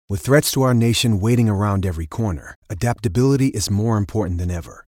With threats to our nation waiting around every corner, adaptability is more important than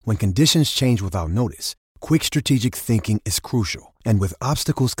ever. When conditions change without notice, quick strategic thinking is crucial. And with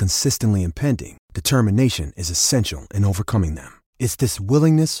obstacles consistently impending, determination is essential in overcoming them. It's this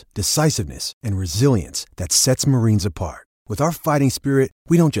willingness, decisiveness, and resilience that sets Marines apart. With our fighting spirit,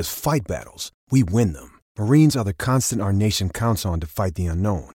 we don't just fight battles, we win them. Marines are the constant our nation counts on to fight the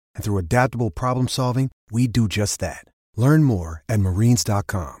unknown. And through adaptable problem solving, we do just that. Learn more at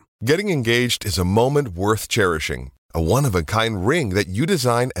marines.com. Getting engaged is a moment worth cherishing. A one-of-a-kind ring that you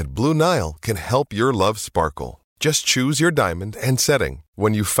design at Blue Nile can help your love sparkle. Just choose your diamond and setting.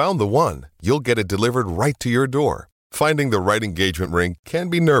 When you've found the one, you'll get it delivered right to your door. Finding the right engagement ring can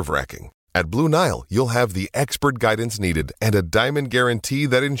be nerve-wracking. At Blue Nile, you'll have the expert guidance needed and a diamond guarantee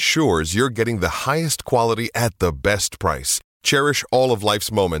that ensures you're getting the highest quality at the best price. Cherish all of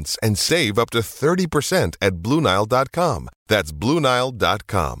life's moments and save up to 30% at BlueNile.com. That's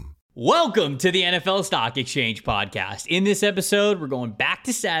BlueNile.com. Welcome to the NFL Stock Exchange podcast. In this episode, we're going back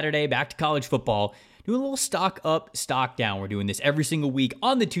to Saturday, back to college football, doing a little stock up, stock down. We're doing this every single week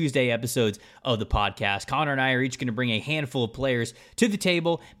on the Tuesday episodes of the podcast. Connor and I are each going to bring a handful of players to the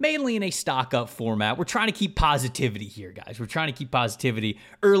table, mainly in a stock up format. We're trying to keep positivity here, guys. We're trying to keep positivity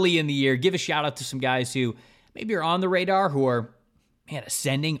early in the year. Give a shout out to some guys who maybe are on the radar, who are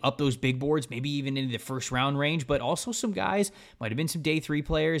ascending up those big boards, maybe even into the first round range, but also some guys, might have been some day three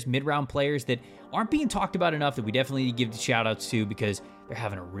players, mid-round players that aren't being talked about enough that we definitely need to give the shout outs to because they're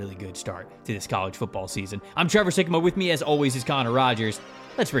having a really good start to this college football season. I'm Trevor Sikkema. With me, as always, is Connor Rogers.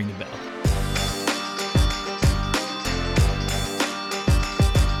 Let's ring the bell.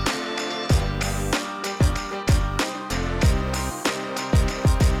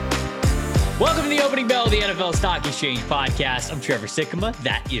 Welcome to the opening bell of the NFL Stock Exchange podcast. I'm Trevor Sikkema.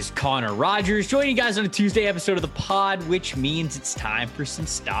 That is Connor Rogers. Joining you guys on a Tuesday episode of the pod, which means it's time for some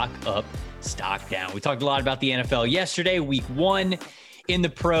stock up, stock down. We talked a lot about the NFL yesterday, week one in the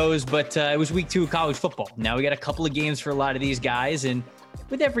pros, but it was week two of college football. Now we got a couple of games for a lot of these guys, and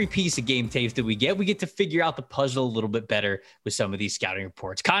with every piece of game tapes that we get to figure out the puzzle a little bit better with some of these scouting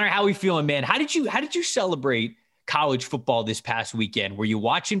reports. Connor, how are we feeling, man? How did you celebrate college football this past weekend? Were you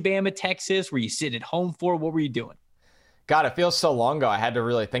watching Bama, Texas? Were you sitting at home for? What were you doing? God, it feels so long ago. I had to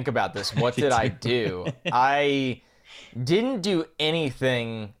really think about this. What did I do? I didn't do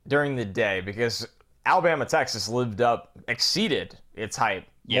anything during the day because Alabama, Texas exceeded its hype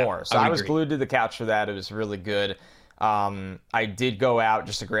more. So I was glued to the couch for that. It was really good. I did go out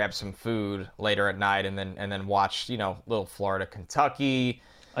just to grab some food later at night and then watch, little Florida, Kentucky.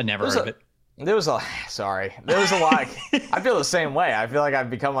 I never heard of it. There was a lot. I feel the same way. I feel like I've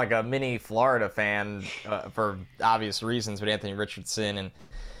become like a mini Florida fan for obvious reasons with Anthony Richardson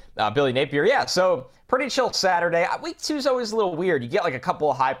and Billy Napier. Yeah, so pretty chill Saturday. Week two is always a little weird. You get like a couple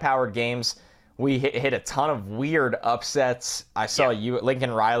of high-powered games. We hit a ton of weird upsets. I saw you at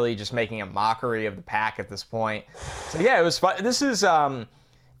Lincoln Riley just making a mockery of the pack at this point. So yeah, it was fun. This is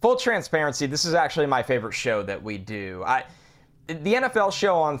full transparency. This is actually my favorite show that we do. The NFL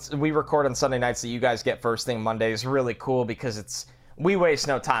show we record on Sunday nights that you guys get first thing Monday is really cool because we waste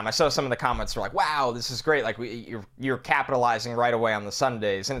no time. I saw some of the comments were like, "Wow, this is great! Like you're capitalizing right away on the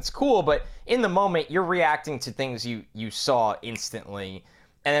Sundays, and it's cool." But in the moment, you're reacting to things you saw instantly.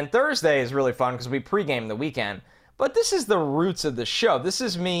 And then Thursday is really fun because we pregame the weekend. But this is the roots of the show. This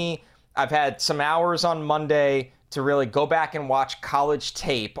is me. I've had some hours on Monday to really go back and watch college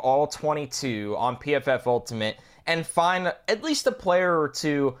tape, all 22 on PFF Ultimate, and find at least a player or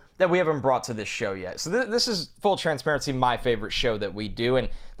two that we haven't brought to this show yet. So this is, full transparency, my favorite show that we do, and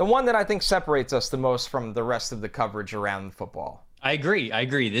the one that I think separates us the most from the rest of the coverage around football. I agree.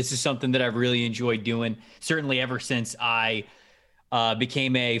 This is something that I've really enjoyed doing, certainly ever since I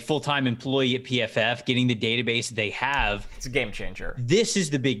became a full-time employee at PFF, getting the database they have. It's a game changer. This is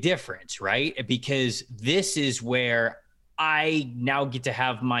the big difference, right? Because this is where I now get to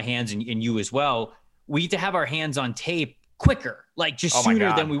have my hands, and you as well, we get to have our hands on tape quicker, like just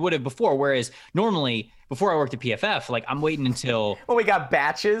sooner than we would have before. Whereas normally, before I worked at PFF, like I'm waiting until... Well, we got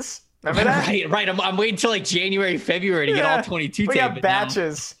batches. Remember that? Right. I'm waiting until like January, February to get all 22 tape. We got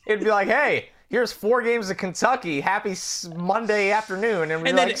batches. It'd be like, hey, here's 4 games of Kentucky. Happy Monday afternoon. And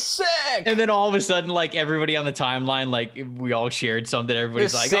we're like, sick. And then all of a sudden, like everybody on the timeline, like we all shared something.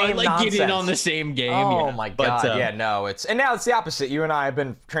 Everybody's like, oh, like get in on the same game. Oh my God. But, no, and now it's the opposite. You and I have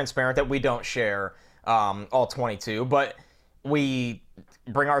been transparent that we don't share all 22, but we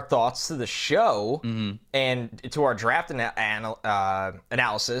bring our thoughts to the show and to our draft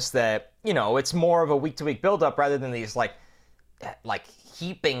analysis that, it's more of a week-to-week build-up rather than these like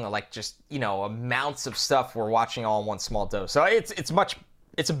heaping, like just, amounts of stuff we're watching all in one small dose. So it's much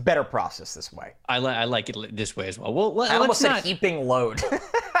it's a better process this way. I like it this way as well. Well, I almost said heaping load.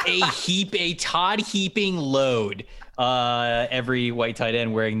 a Todd heaping load. Every white tight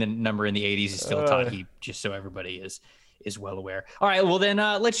end wearing the number in the 80s is still Todd Heap, just so everybody is well aware. All right, well then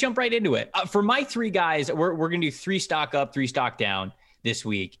let's jump right into it. For my three guys, we're going to do 3 stock up, 3 stock down this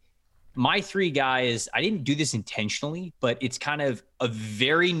week. My 3 guys, I didn't do this intentionally, but it's kind of a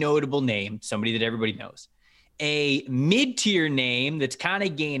very notable name, somebody that everybody knows. A mid-tier name that's kind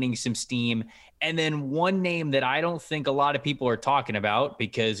of gaining some steam, and then one name that I don't think a lot of people are talking about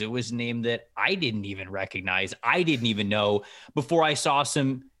because it was a name that I didn't even recognize. I didn't even know before I saw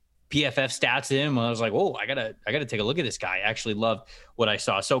some PFF stats in him. I was like, "Oh, I gotta take a look at this guy." I actually loved what I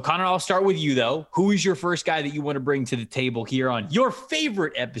saw. So, Connor, I'll start with you though. Who is your first guy that you want to bring to the table here on your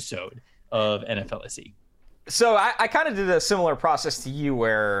favorite episode of NFLSE? So I kind of did a similar process to you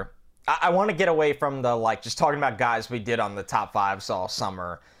where I want to get away from the just talking about guys we did on the top 5s all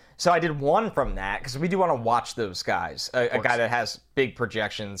summer. So I did one from that because we do want to watch those guys. A guy that has big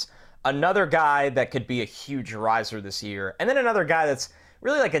projections, another guy that could be a huge riser this year, and then another guy that's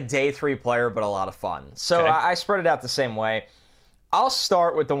really like a day 3 player but a lot of fun. So okay. I spread it out the same way. I'll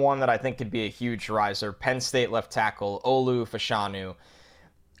start with the one that I think could be a huge riser, Penn State left tackle Olu Fashanu.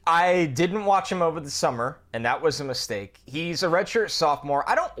 I didn't watch him over the summer, and that was a mistake. He's a redshirt sophomore.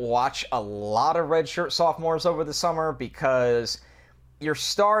 I don't watch a lot of redshirt sophomores over the summer because you're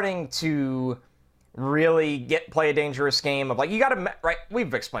starting to really play a dangerous game of you got to, right?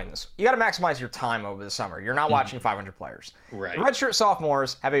 We've explained this. You got to maximize your time over the summer. You're not watching 500 players. Right. Redshirt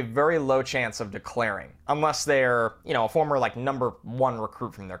sophomores have a very low chance of declaring unless they're, a former number 1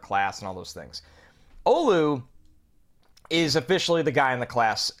 recruit from their class and all those things. Olu is officially the guy in the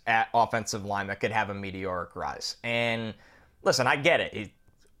class at offensive line that could have a meteoric rise. And listen, I get it.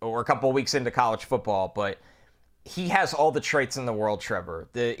 We're a couple of weeks into college football, but he has all the traits in the world, Trevor.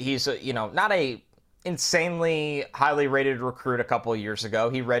 He's not a insanely highly rated recruit a couple of years ago.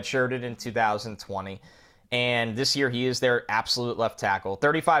 He redshirted in 2020. And this year he is their absolute left tackle.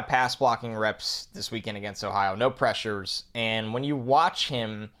 35 pass blocking reps this weekend against Ohio. No pressures. And when you watch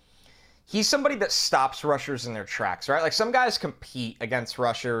him, he's somebody that stops rushers in their tracks, right? Some guys compete against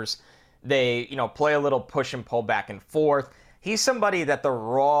rushers. They, play a little push and pull back and forth. He's somebody that the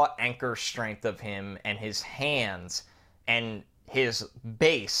raw anchor strength of him and his hands and his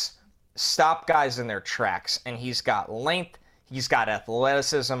base stop guys in their tracks. And he's got length. He's got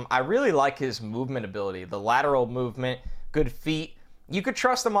athleticism. I really like his movement ability, the lateral movement, good feet. You could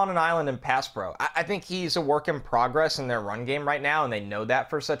trust him on an island in pass pro. I think he's a work in progress in their run game right now, and they know that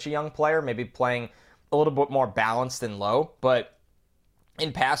for such a young player, maybe playing a little bit more balanced and low. But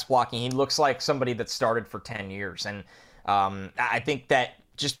in pass blocking, he looks like somebody that started for 10 years. And I think that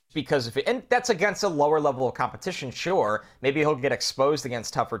just because of it, and that's against a lower level of competition, sure. Maybe he'll get exposed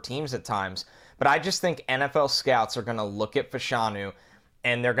against tougher teams at times. But I just think NFL scouts are going to look at Fashanu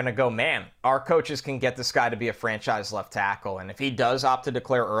and they're going to go, man, our coaches can get this guy to be a franchise left tackle. And if he does opt to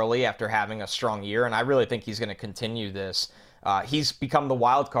declare early after having a strong year, and I really think he's going to continue this, he's become the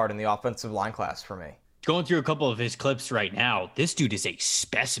wild card in the offensive line class for me. Going through a couple of his clips right now, this dude is a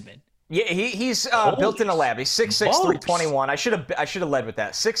specimen. Yeah, he's built in a lab. He's 6'6", 321. I should have led with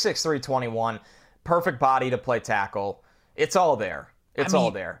that. 6'6", 321. Perfect body to play tackle. It's all there. It's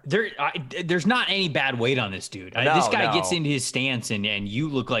all there. There's not any bad weight on this dude. This guy gets into his stance, and you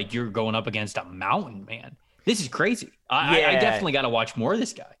look like you're going up against a mountain, man. This is crazy. I definitely got to watch more of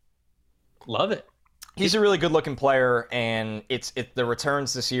this guy. Love it. He's a really good-looking player, and the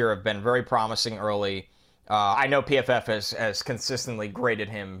returns this year have been very promising early. I know PFF has consistently graded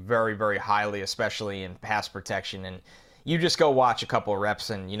him very, very highly, especially in pass protection. And you just go watch a couple of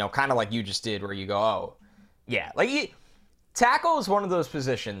reps, and kind of like you just did, where you go, oh, yeah, tackle is one of those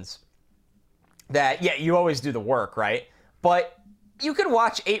positions that, you always do the work, right? But you could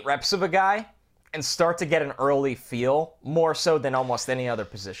watch 8 reps of a guy and start to get an early feel, more so than almost any other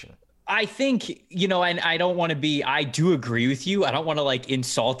position. I think, and I don't want to be, I do agree with you. I don't want to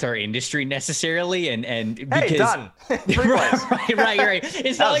insult our industry necessarily. And because, hey, done. right.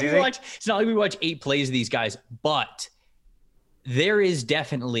 It's not like we watch 8 plays of these guys, but there is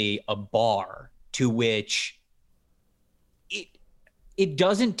definitely a bar to which it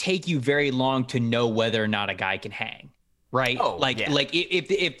doesn't take you very long to know whether or not a guy can hang, right?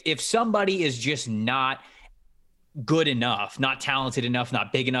 If somebody is just not good enough, not talented enough,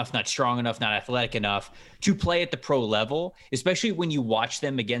 not big enough, not strong enough, not athletic enough to play at the pro level, especially when you watch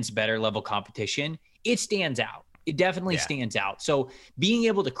them against better level competition, it stands out. It definitely stands out. So being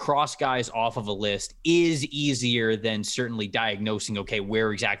able to cross guys off of a list is easier than certainly diagnosing, okay,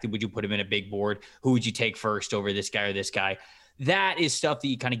 where exactly would you put him in a big board? Who would you take first over this guy or this guy? that is stuff that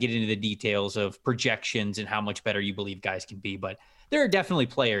you kind of get into the details of projections and how much better you believe guys can be. But there are definitely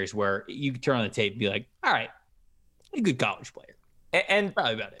players where you can turn on the tape and be like, all right, a good college player. And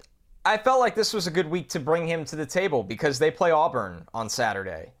probably about it. I felt like this was a good week to bring him to the table because they play Auburn on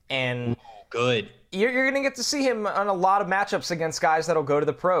Saturday. And good. You're going to get to see him on a lot of matchups against guys that'll go to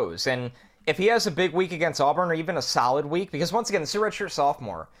the pros. And if he has a big week against Auburn or even a solid week, because once again, it's a redshirt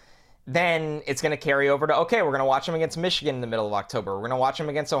sophomore, then it's going to carry over to, okay, we're going to watch him against Michigan in the middle of October. We're going to watch him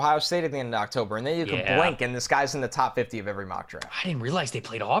against Ohio State at the end of October. And then you can blink, and this guy's in the top 50 of every mock draft. I didn't realize they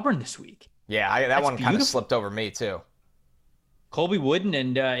played Auburn this week. Yeah, that one kind of slipped over me, too. Colby Wooden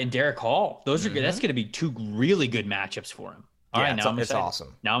and Derek Hall. Those are good. That's going to be two really good matchups for him. All right, now it's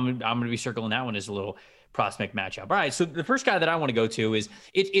awesome. Now I'm going to be circling that one as a little prospect matchup. All right, so the first guy that I want to go to is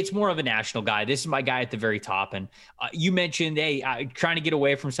it's more of a national guy. This is my guy at the very top, and you mentioned trying to get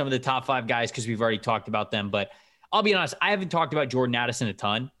away from some of the top 5 guys because we've already talked about them. But I'll be honest, I haven't talked about Jordan Addison a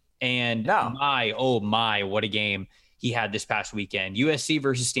ton. And my, what a game he had this past weekend. USC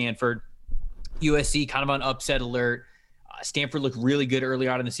versus Stanford. USC kind of on upset alert. Stanford looked really good early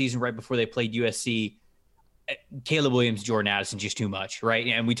on in the season, right before they played USC. Caleb Williams, Jordan Addison, just too much, right?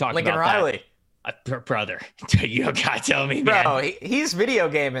 And we talked Lincoln about Riley. That. Brother, you don't got to tell me, man. Bro, he's video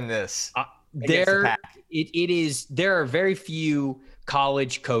gaming this. There are very few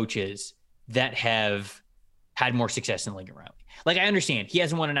college coaches that have had more success than Lincoln Riley. Like, I understand he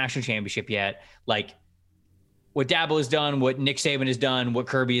hasn't won a national championship yet. Like, what Dabo has done, what Nick Saban has done, what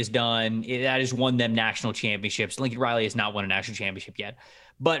Kirby has done, that has won them national championships. Lincoln Riley has not won a national championship yet.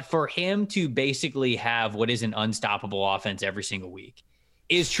 But for him to basically have what is an unstoppable offense every single week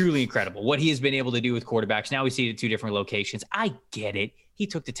is truly incredible. What he has been able to do with quarterbacks. Now we see it at 2 different locations. I get it. He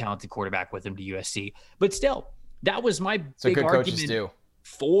took the talented quarterback with him to USC. But still, that was my big argument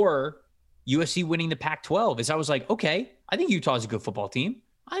for USC winning the Pac-12 is I was like, okay, I think Utah's a good football team.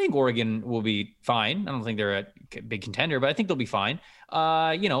 I think Oregon will be fine. I don't think they're a big contender, but I think they'll be fine.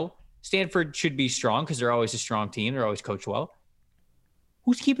 Stanford should be strong because they're always a strong team. They're always coached well.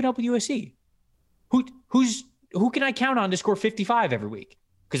 Who's keeping up with USC? Who can I count on to score 55 every week?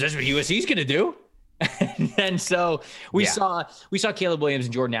 Because that's what USC's going to do. And so we saw Caleb Williams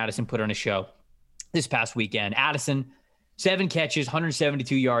and Jordan Addison put on a show this past weekend. Addison, 7 catches,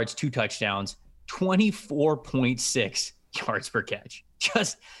 172 yards, 2 touchdowns, 24.6 yards per catch.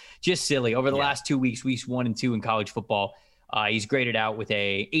 Just silly. Over the last 2 weeks, weeks 1 and 2 in college football, he's graded out with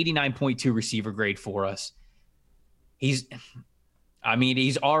a 89.2 receiver grade for us. He's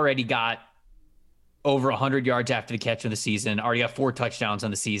already got over 100 yards after the catch of the season, already got 4 touchdowns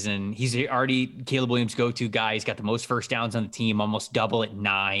on the season. He's already Caleb Williams' go-to guy. He's got the most first downs on the team, almost double at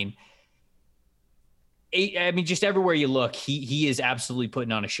 9. Just everywhere you look, he is absolutely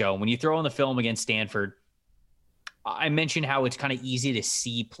putting on a show. When you throw in the film against Stanford, I mentioned how it's kind of easy to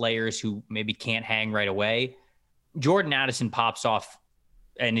see players who maybe can't hang right away. Jordan Addison pops off,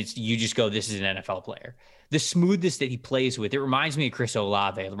 and you just go, this is an NFL player. The smoothness that he plays with, it reminds me of Chris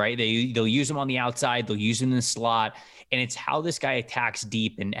Olave, right? They'll use him on the outside, they'll use him in the slot, and it's how this guy attacks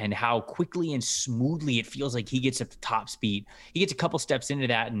deep and how quickly and smoothly it feels like he gets at the top speed. He gets a couple steps into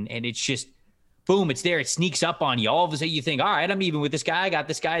that, and it's just, boom, it's there. It sneaks up on you. All of a sudden you think, all right, I'm even with this guy. I got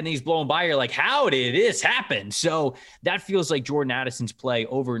this guy, and then he's blowing by. You're like, how did this happen? So that feels like Jordan Addison's play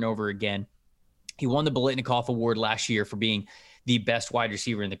over and over again. He won the Biletnikoff Award last year for being the best wide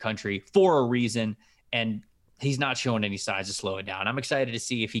receiver in the country for a reason, and he's not showing any signs of slowing down. I'm excited to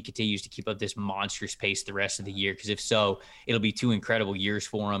see if he continues to keep up this monstrous pace the rest of the year, because if so, it'll be 2 incredible years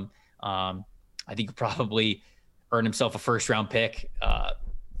for him. I think he'll probably earn himself a first-round pick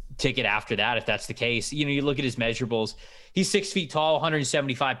ticket after that, if that's the case. You look at his measurables. He's 6 feet tall,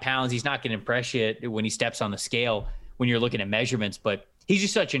 175 pounds. He's not going to impress you when he steps on the scale when you're looking at measurements, but he's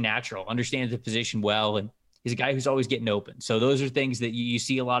just such a natural, understands the position well, and he's a guy who's always getting open. So those are things that you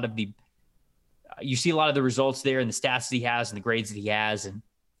see a lot of the results there and the stats that he has and the grades that he has, and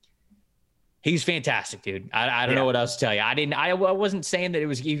he's fantastic, dude. I don't know what else to tell you. I wasn't saying that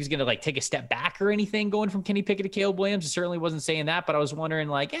he was going to like take a step back or anything going from Kenny Pickett to Caleb Williams. I certainly wasn't saying that, but I was wondering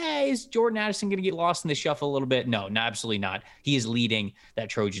like, hey, is Jordan Addison going to get lost in the shuffle a little bit? No, absolutely not. He is leading that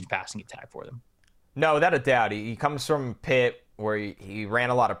Trojans passing attack for them. No, without a doubt. He comes from Pitt, where he ran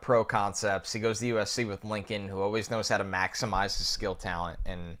a lot of pro concepts. He goes to USC with Lincoln, who always knows how to maximize his skill talent,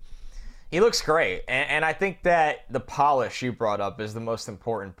 and he looks great. And I think that the polish you brought up is the most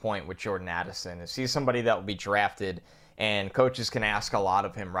important point with Jordan Addison, is he's somebody that will be drafted, and coaches can ask a lot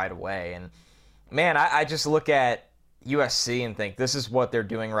of him right away. And, man, I just look at USC and think this is what they're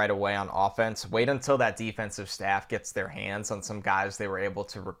doing right away on offense. Wait until that defensive staff gets their hands on some guys they were able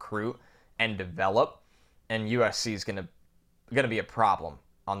to recruit and develop, and USC is going to going to be a problem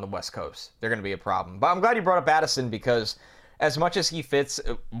on the West Coast. They're going to be a problem. But I'm glad you brought up Addison because as much as he fits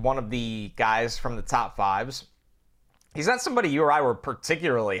one of the guys from the top fives, he's not somebody you or I were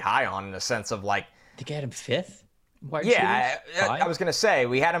particularly high on in the sense of like. I think I had him fifth. Yeah, I was going to say,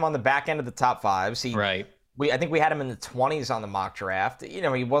 we had him on the back end of the top fives. Right. I think we had him in the 20s on the mock draft. You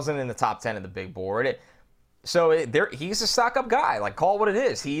know, he wasn't in the top 10 of the big board. He's a stock-up guy. Like, call it what it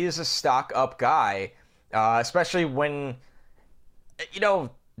is. He is a stock-up guy, especially when, you know,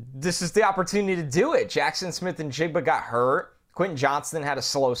 this is the opportunity to do it. Jackson Smith and Jigba got hurt. Quentin Johnston had a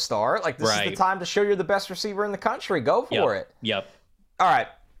slow start. Like, this is the time to show you're the best receiver in the country. Go for it. Yep. All right.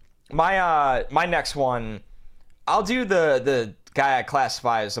 My next one, I'll do the guy I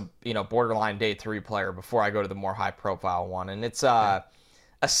classify as a borderline day 3 player before I go to the more high profile one, and it's a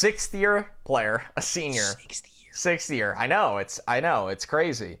 6th year player, a senior. 6th year. I know it's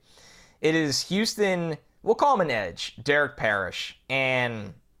crazy. It is Houston. We'll call him an edge, Derek Parrish,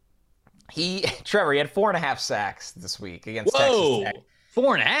 and Trevor, he had 4.5 sacks this week against Texas Tech.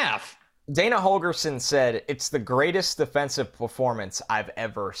 4.5. Dana Holgerson said it's the greatest defensive performance I've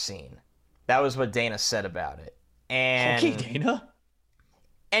ever seen. That was what Dana said about it. And okay, Dana.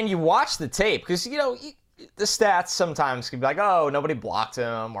 And you watch the tape because, you know, the stats sometimes can be like, oh, nobody blocked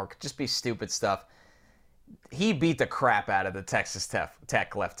him or could just be stupid stuff. He beat the crap out of the Texas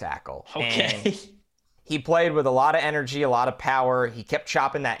Tech left tackle. Okay. And he played with a lot of energy, a lot of power. He kept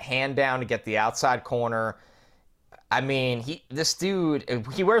chopping that hand down to get the outside corner. I mean, this dude,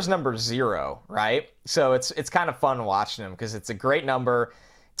 he wears number 0, right? So it's kind of fun watching him because it's a great number.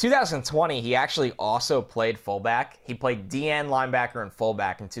 2020, he actually also played fullback. He played DN linebacker and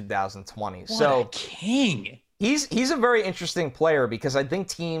fullback in 2020. What a king. He's a very interesting player because I think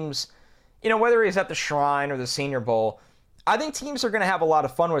teams, you know, whether he's at the Shrine or the Senior Bowl, I think teams are going to have a lot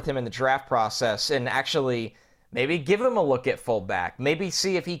of fun with him in the draft process and actually maybe give him a look at fullback. Maybe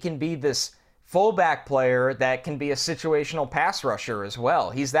see if he can be this fullback player that can be a situational pass rusher as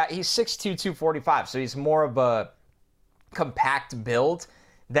well. He's 6'2", 245, so he's more of a compact build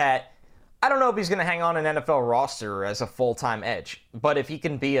that I don't know if he's going to hang on an NFL roster as a full-time edge. But if he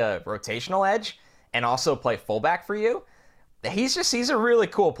can be a rotational edge and also play fullback for you, he's a really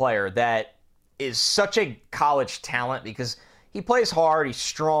cool player that is such a college talent because he plays hard, he's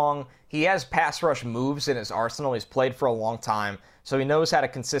strong, he has pass rush moves in his arsenal, he's played for a long time, so he knows how to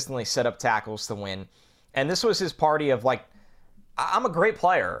consistently set up tackles to win. And this was his party of like, I'm a great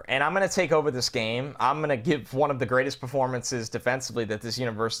player, and I'm going to take over this game. I'm going to give one of the greatest performances defensively that this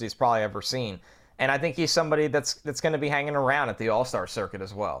university has probably ever seen. And I think he's somebody that's going to be hanging around at the All-Star circuit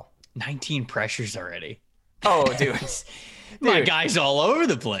as well. 19 pressures already. Oh, dude. My guy's all over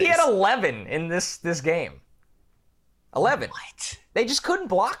the place. He had 11 in this game. 11. What? They just couldn't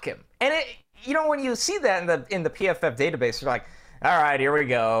block him. And when you see that in the PFF database, you're like, all right, here we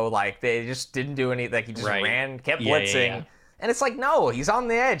go. Like, they just didn't do anything. Like, he just ran, kept blitzing. Yeah. And it's like, no, he's on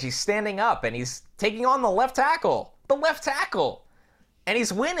the edge. He's standing up, and he's taking on the left tackle. And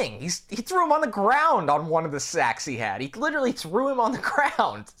he's winning. He threw him on the ground on one of the sacks he had. He literally threw him on the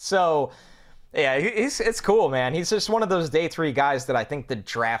ground. So, yeah, it's cool, man. He's just one of those day 3 guys that I think the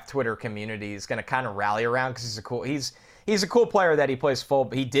draft Twitter community is going to kind of rally around because he's a cool player that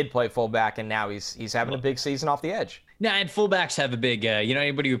he did play fullback, and now he's having a big season off the edge. Nah, and fullbacks have a big,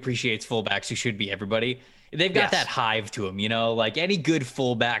 anybody who appreciates fullbacks, who should be everybody. They've got that hive to them, like any good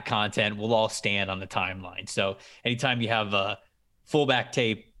fullback content will all stand on the timeline. So anytime you have a fullback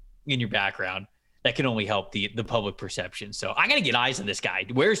tape in your background, that can only help the public perception. So I got to get eyes on this guy.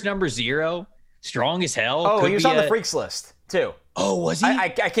 Where's number 0? Strong as hell. Oh, he was on the freaks list too. Oh, was he? I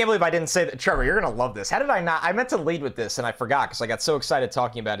can't believe I didn't say that. Trevor, you're going to love this. How did I not? I meant to lead with this and I forgot because I got so excited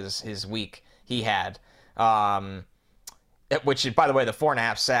talking about his week he had. Which, by the way, the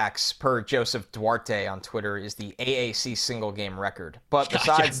 4.5 sacks per Joseph Duarte on Twitter is the AAC single game record. But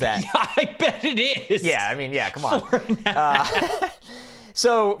besides that, I bet it is. Yeah, I mean, yeah, come on.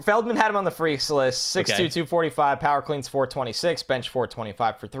 So Feldman had him on the freaks list. 6'2", 245, power cleans 426, bench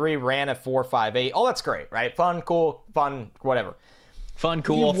 425 for 3, ran at 458. Oh, that's great, right? Fun, cool, fun, whatever. Fun,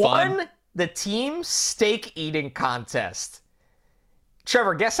 cool, he fun. Won the team steak eating contest.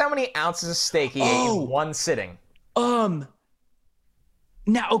 Trevor, guess how many ounces of steak he ate in one sitting?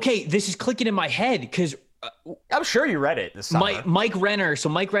 Now, okay, this is clicking in my head because I'm sure you read it this summer. Mike Renner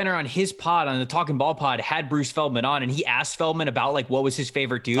on his pod, on the Talking Ball pod, had Bruce Feldman on, and he asked Feldman about like what was his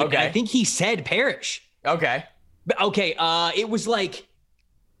favorite dude. Okay. And I think he said Parrish. Okay. Okay. It was like,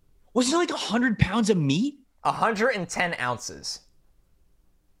 wasn't it like 100 pounds of meat? 110 ounces.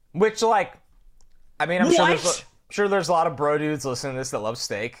 Which, like, I mean, I'm sure there's a lot of bro dudes listening to this that love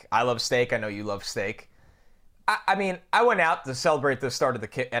steak. I love steak. I know you love steak. I mean, I went out to celebrate the start of the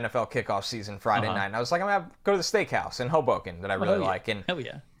NFL kickoff season Friday night, and I was like, I'm going to go to the steakhouse in Hoboken that I really like. And hell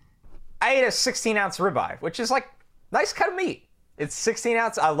yeah. I ate a 16-ounce ribeye, which is like nice cut of meat. It's 16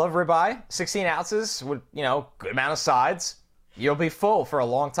 ounces. I love ribeye. 16 ounces with, good amount of sides. You'll be full for a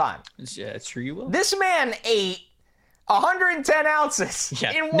long time. Yeah, it's true you will. This man ate 110 ounces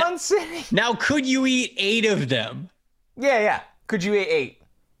in one sitting. Now, could you eat 8 of them? Yeah. Could you eat 8?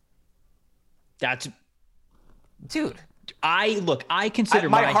 That's... Dude. I consider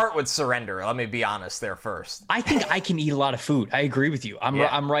my heart would surrender. Let me be honest there first. I think I can eat a lot of food. I agree with you.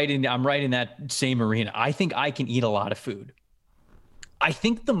 I'm right in that same arena. I think I can eat a lot of food. I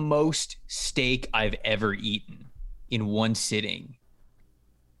think the most steak I've ever eaten in one sitting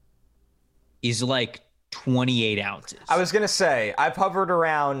is like 28 ounces. I was going to say, I've hovered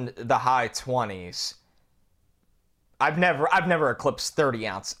around the high 20s. I've never eclipsed a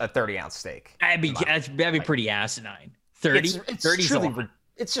 30-ounce steak. That'd be pretty asinine. 30?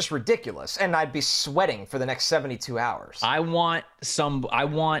 It's just ridiculous. And I'd be sweating for the next 72 hours. I want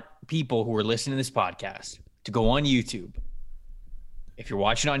people who are listening to this podcast to go on YouTube. If you're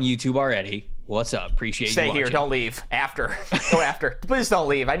watching on YouTube already, what's up? Appreciate you watching. Stay here. Don't leave. Go after. Please don't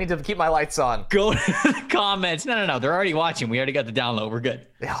leave. I need to keep my lights on. Go to the comments. No. They're already watching. We already got the download. We're good.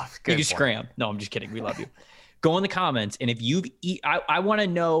 Yeah, good. You can scram. No, I'm just kidding. We love you. Go in the comments. And if you've I want to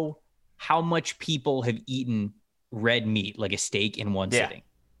know how much people have eaten red meat, like a steak, in one sitting.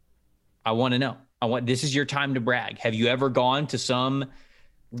 I want to know. This is your time to brag. Have you ever gone to some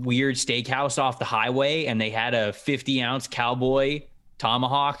weird steakhouse off the highway and they had a 50-ounce cowboy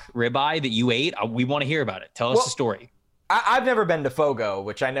tomahawk ribeye that you ate? We want to hear about it. Tell us the story. I've never been to Fogo,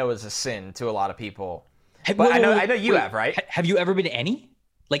 which I know is a sin to a lot of people. But I know you have, right? Have you ever been to any?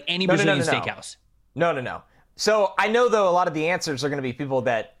 Like any Brazilian steakhouse? No. So I know, though, a lot of the answers are going to be people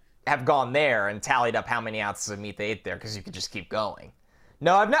that have gone there and tallied up how many ounces of meat they ate there, because you could just keep going.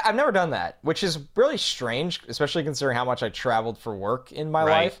 No, I've never done that, which is really strange, especially considering how much I traveled for work in my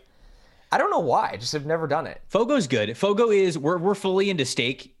life. I don't know why. I just have never done it. Fogo's good. Fogo is, we're fully into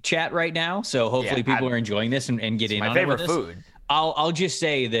steak chat right now, so hopefully people are enjoying this and get in on it with us. My favorite food. I'll just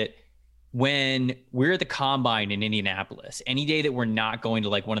say that when we're at the Combine in Indianapolis, any day that we're not going to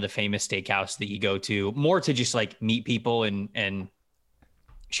like one of the famous steakhouses that you go to, more to just like meet people and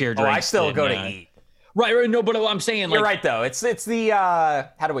share drinks. I still go to eat. Right. No, but I'm saying like... You're right, though. It's the,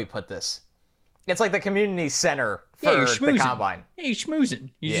 how do we put this? It's like the community center for the Combine. Yeah, you're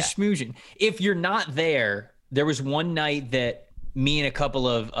schmoozing. You're just schmoozing. If you're not there, there was one night that me and a couple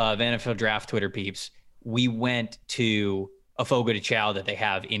of NFL Draft Twitter peeps, we went to a Fogo de Chao that they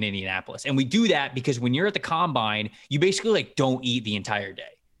have in Indianapolis. And we do that because when you're at the Combine, you basically like don't eat the entire day.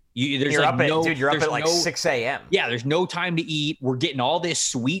 You're up at like 6 a.m. Yeah, there's no time to eat. We're getting all this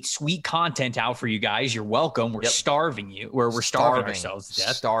sweet content out for you guys. You're welcome. We're starving you. We're starving ourselves to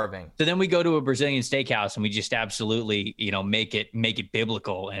death. Starving. So then we go to a Brazilian steakhouse and we just absolutely, make it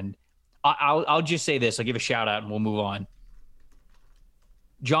biblical. And I'll just say this. I'll give a shout out and we'll move on.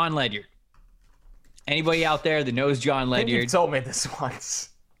 John Ledyard. Anybody out there that knows John Ledyard? I think you told me this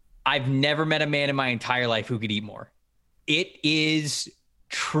once. I've never met a man in my entire life who could eat more. It is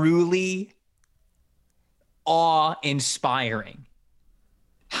truly awe-inspiring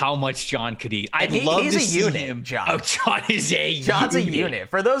how much John could eat. I'd love to see him. John. Oh, John's a unit.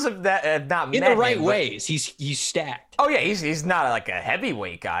 For those of that have not met him. In the right ways, he's stacked. Oh, yeah, he's not like a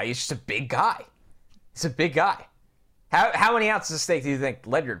heavyweight guy. He's just a big guy. He's a big guy. How many ounces of steak do you think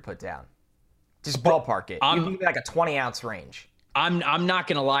Ledyard put down? Just ballpark it. You can be like a 20-ounce range. I'm not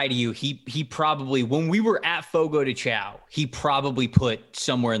gonna lie to you. He probably, when we were at Fogo de Chao, he probably put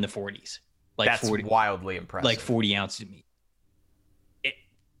somewhere in the 40s. Like that's 40, wildly impressive. Like 40 ounces of meat.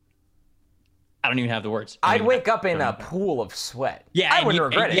 I don't even have the words. I'd wake up in a pool of sweat. Yeah, I wouldn't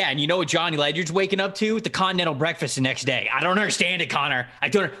regret it. Yeah, and you know what Johnny Ledyard's waking up to? The continental breakfast the next day. I don't understand it, Connor.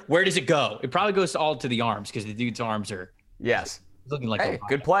 Where does it go? It probably goes all to the arms because the dude's arms are looking like a rock.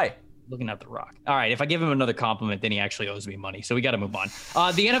 Good play. Looking at the rock. All right, if I give him another compliment, then he actually owes me money. So we got to move on.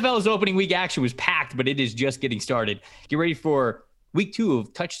 The NFL's opening week action was packed, but it is just getting started. Get ready for week 2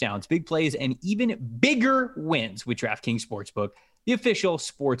 of touchdowns, big plays, and even bigger wins with DraftKings Sportsbook, the official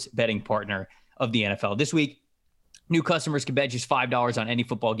sports betting partner of the NFL. This week, new customers can bet just $5 on any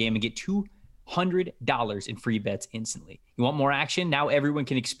football game and get $200 in free bets instantly. You want more action? Now everyone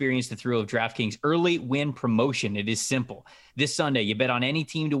can experience the thrill of DraftKings early win promotion. It is simple. This Sunday, you bet on any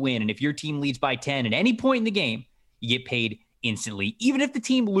team to win, and if your team leads by 10 at any point in the game, you get paid instantly, even if the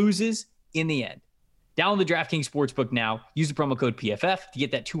team loses in the end. Download the DraftKings Sportsbook now. Use the promo code PFF to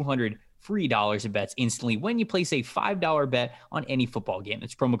get that $200 free dollars of bets instantly when you place a $5 bet on any football game.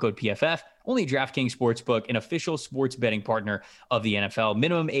 That's promo code PFF, only DraftKings Sportsbook, an official sports betting partner of the NFL.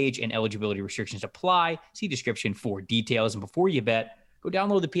 Minimum age and eligibility restrictions apply. See description for details. And before you bet, go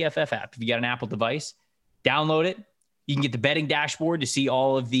download the PFF app. If you got an Apple device, download it. You can get the betting dashboard to see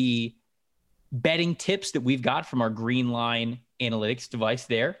all of the betting tips that we've got from our Green Line Analytics device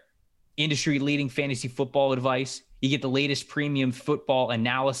there. Industry-leading fantasy football advice. You get the latest premium football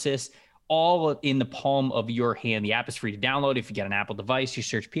analysis, all in the palm of your hand. The app is free to download. If you got an Apple device, you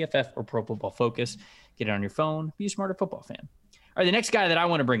search PFF or Pro Football Focus. Get it on your phone. Be a smarter football fan. All right, the next guy that I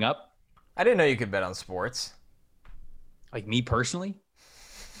want to bring up. I didn't know you could bet on sports. Like me personally?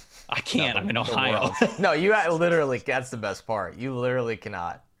 I can't. I'm in Ohio. No, you literally, that's the best part. You literally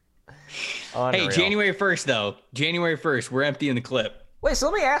cannot. Unreal. Hey, January 1st, though. January 1st, we're emptying the clip. Wait, so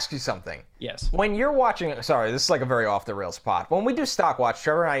let me ask you something. Yes. When you're watching, sorry, this is like a very off-the-rails pod. When we do Stock Watch,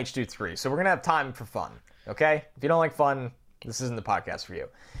 Trevor and I each do 3, so we're going to have time for fun, okay? If you don't like fun, this isn't the podcast for you.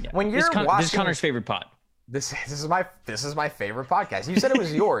 Yeah. When you're watching... This is Connor's favorite pod. This is my favorite podcast. You said it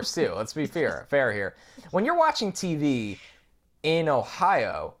was yours, too. Let's be fair here. When you're watching TV in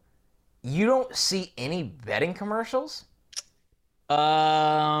Ohio, you don't see any betting commercials?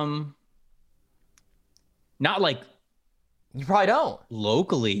 Not like... You probably don't.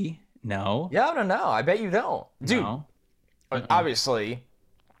 Locally, no. Yeah, no. I bet you don't. Dude, no. Obviously,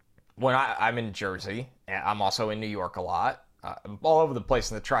 when I'm in Jersey, and I'm also in New York a lot, all over the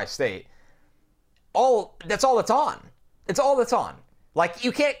place in the tri-state, that's all that's on. It's all that's on. Like,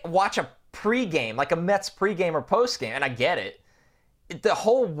 you can't watch a pregame, like a Mets pregame or postgame, and I get it. The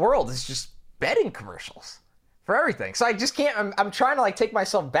whole world is just betting commercials for everything. So I just can't, I'm trying to like take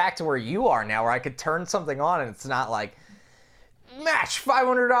myself back to where you are now, where I could turn something on and it's not like, match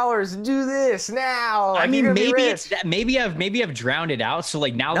 $500, do this now. Like, I mean, maybe it's that. Maybe I've drowned it out. So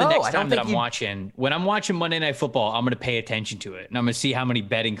like now, the next time that I'm watching, when I'm watching Monday Night Football, I'm going to pay attention to it, and I'm going to see how many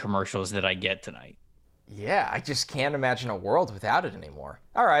betting commercials that I get tonight. Yeah, I just can't imagine a world without it anymore.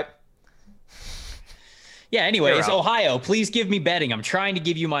 All right. Yeah. Anyways, Ohio, please give me betting. I'm trying to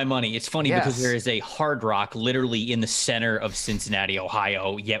give you my money. It's funny because there is a Hard Rock literally in the center of Cincinnati,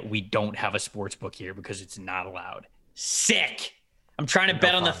 Ohio. Yet we don't have a sports book here because it's not allowed. Sick. I'm trying to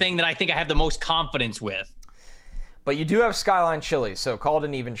bet on the thing that I think I have the most confidence with. But you do have Skyline Chili, so call it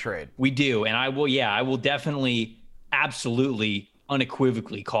an even trade. We do, and I will definitely, absolutely,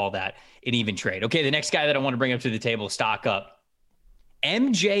 unequivocally call that an even trade. Okay, the next guy that I want to bring up to the table, stock up.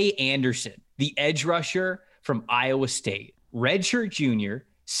 MJ Anderson, the edge rusher from Iowa State. Redshirt junior,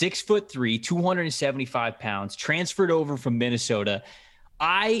 6'3", 275 pounds, transferred over from Minnesota.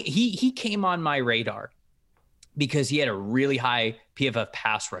 He came on my radar because he had a really high PFF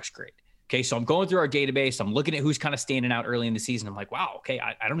pass rush grade. Okay, so I'm going through our database. I'm looking at who's kind of standing out early in the season. I'm like, wow, okay,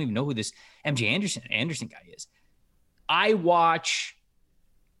 I don't even know who this MJ Anderson guy is. I watch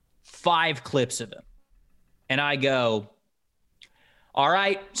 5 clips of him, and I go, all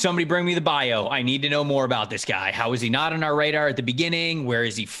right, somebody bring me the bio. I need to know more about this guy. How was he not on our radar at the beginning? Where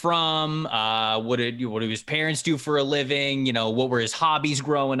is he from? What did his parents do for a living? You know, what were his hobbies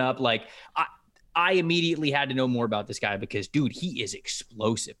growing up? Like, I immediately had to know more about this guy because, dude, he is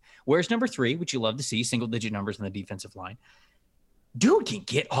explosive. Where's number 3, which you love to see, single-digit numbers on the defensive line. Dude can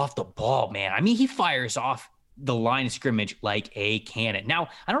get off the ball, man. I mean, he fires off the line of scrimmage like a cannon. Now,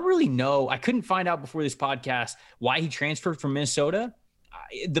 I don't really know. I couldn't find out before this podcast why he transferred from Minnesota.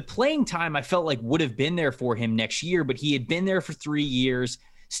 The playing time I felt like would have been there for him next year, but he had been there for 3 years,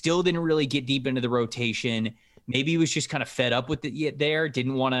 still didn't really get deep into the rotation. Maybe he was just kind of fed up with it there,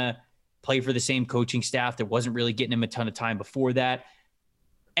 didn't want to play for the same coaching staff that wasn't really getting him a ton of time before that.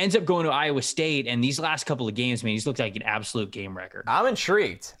 Ends up going to Iowa State, and these last couple of games, man, he's looked like an absolute game record. I'm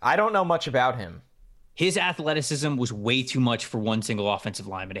intrigued. I don't know much about him. His athleticism was way too much for one single offensive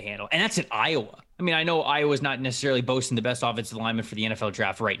lineman to handle, and that's at Iowa. I mean, I know Iowa's not necessarily boasting the best offensive lineman for the NFL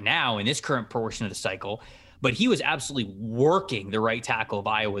draft right now in this current portion of the cycle, but he was absolutely working the right tackle of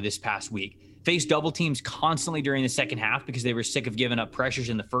Iowa this past week. Faced double teams constantly during the second half because they were sick of giving up pressures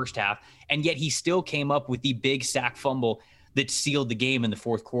in the first half, and yet he still came up with the big sack fumble that sealed the game in the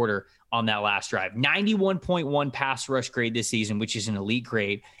fourth quarter on that last drive. 91.1 pass rush grade this season, which is an elite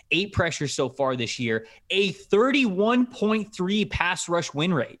grade. 8 pressures so far this year. A 31.3 pass rush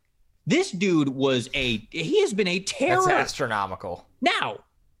win rate. This dude he has been a terror. That's astronomical. Now,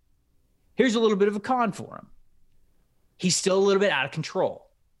 here's a little bit of a con for him. He's still a little bit out of control.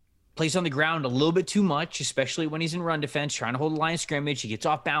 plays on the ground a little bit too much, especially when he's in run defense, trying to hold the line of scrimmage. He gets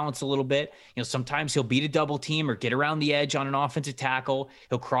off balance a little bit. Sometimes he'll beat a double team or get around the edge on an offensive tackle.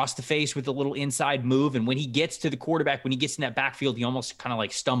 He'll cross the face with a little inside move. And when he gets to the quarterback, when he gets in that backfield, he almost kind of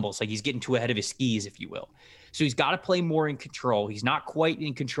like stumbles, like he's getting too ahead of his skis, if you will. So he's got to play more in control. He's not quite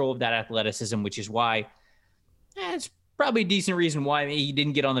in control of that athleticism, which is why it's probably a decent reason why he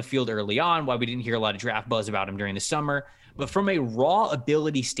didn't get on the field early on, why we didn't hear a lot of draft buzz about him during the summer. But from a raw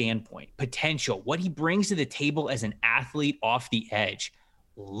ability standpoint, potential, what he brings to the table as an athlete off the edge,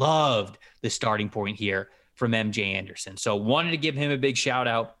 loved the starting point here from MJ Anderson. So wanted to give him a big shout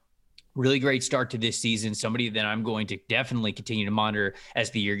out. Really great start to this season. Somebody that I'm going to definitely continue to monitor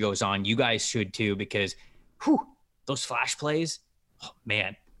as the year goes on. You guys should too, because those flash plays, oh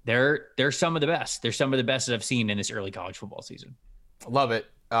man, they're some of the best. They're some of the best that I've seen in this early college football season. Love it.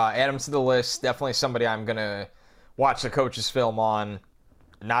 Add him to the list. Definitely somebody I'm going to watch the coach's film on.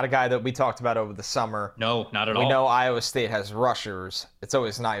 Not a guy that we talked about over the summer. No, not at all. We know Iowa State has rushers. It's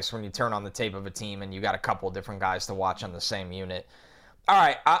always nice when you turn on the tape of a team and you got a couple different guys to watch on the same unit. All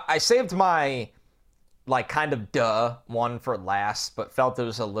right, I saved my kind of one for last, but felt it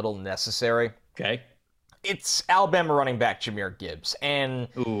was a little necessary. Okay. It's Alabama running back Jahmyr Gibbs. And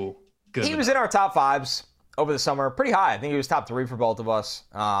good. He was in our top fives over the summer, pretty high. I think he was top 3 for both of us.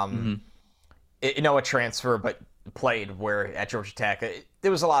 A transfer, but played at Georgia Tech.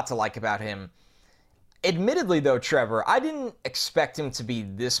 There was a lot to like about him. Admittedly, though, Trevor, I didn't expect him to be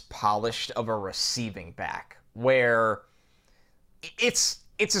this polished of a receiving back, where it's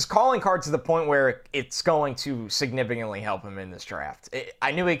his calling card to the point where it's going to significantly help him in this draft.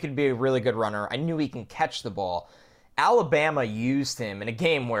 I knew he could be a really good runner. I knew he can catch the ball. Alabama used him in a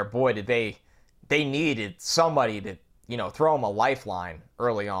game where, boy, did they needed somebody to, throw him a lifeline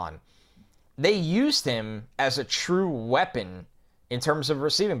early on. They used him as a true weapon in terms of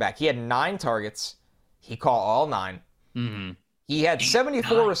receiving back. He had 9 targets. He caught all 9. Mm-hmm. He had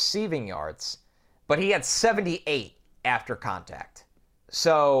 74 receiving yards, but he had 78 after contact.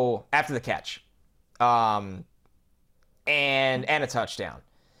 So, after the catch. And a touchdown.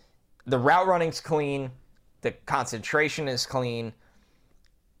 The route running's clean. The concentration is clean.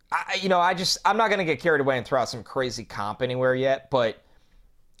 I'm not going to get carried away and throw out some crazy comp anywhere yet, but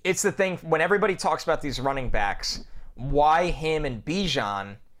it's the thing, when everybody talks about these running backs, why him and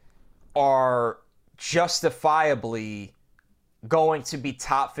Bijan are justifiably going to be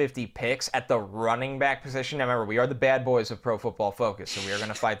top 50 picks at the running back position. Now remember, we are the bad boys of Pro Football Focus, so we are going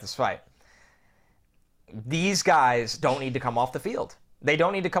to fight this fight. These guys don't need to come off the field. They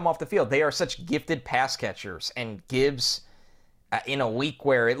don't need to come off the field. They are such gifted pass catchers, and Gibbs, in a week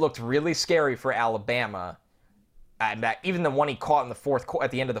where it looked really scary for Alabama, even the one he caught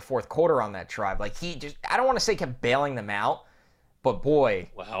at the end of the fourth quarter on that drive, I don't want to say kept bailing them out, but boy.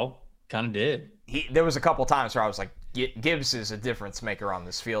 Well, kind of did. There was a couple times where I was like, Gibbs is a difference maker on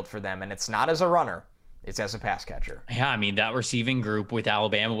this field for them, and it's not as a runner. It's as a pass catcher. Yeah, I mean, that receiving group with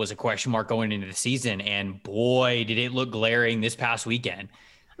Alabama was a question mark going into the season, and boy, did it look glaring this past weekend.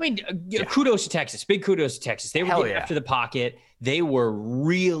 I mean, kudos to Texas. Big kudos to Texas. They were getting after the pocket. They were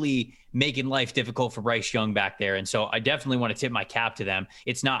really making life difficult for Bryce Young back there, and so I definitely want to tip my cap to them.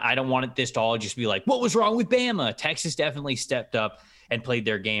 I don't want this to all just be like, what was wrong with Bama? Texas definitely stepped up and played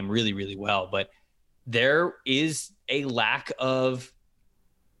their game really, really well, but there is a lack of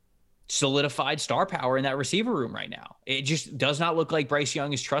solidified star power in that receiver room right now. It just does not look like Bryce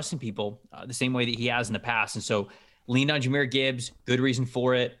Young is trusting people the same way that he has in the past. And so leaned on Jahmyr Gibbs, good reason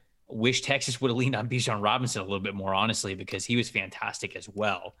for it. Wish Texas would have leaned on Bijan Robinson a little bit more, honestly, because he was fantastic as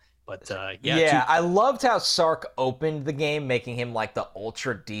well. But I loved how Sark opened the game, making him like the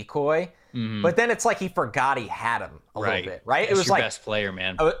ultra decoy. Mm-hmm. But then it's like he forgot he had him a little bit, right? It was your best player,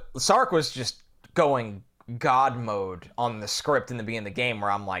 man. Sark was just going God mode on the script in the beginning of the game, where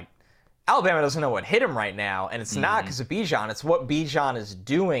I'm like, Alabama doesn't know what hit him right now, and it's not because of Bijan. It's what Bijan is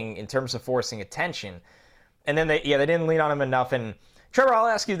doing in terms of forcing attention. And then they didn't lean on him enough. And Trevor, I'll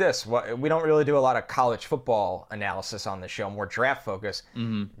ask you this: we don't really do a lot of college football analysis on the show, more draft focus.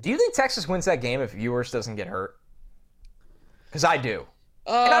 Mm-hmm. Do you think Texas wins that game if Ewers doesn't get hurt? Because I do,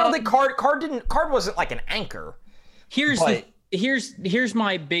 and I don't think Card wasn't like an anchor. Here's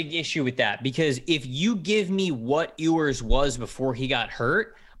my big issue with that, because if you give me what Ewers was before he got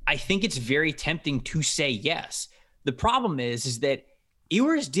hurt, I think it's very tempting to say yes. The problem is that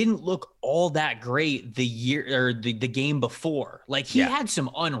Ewers didn't look all that great the year or the game before. Like, he had some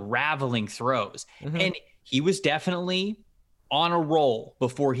unraveling throws, and he was definitely on a roll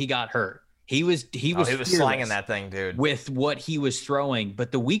before he got hurt. He was slanging that thing, dude, with what he was throwing.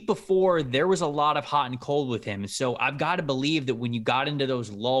 But the week before, there was a lot of hot and cold with him. And so I've got to believe that when you got into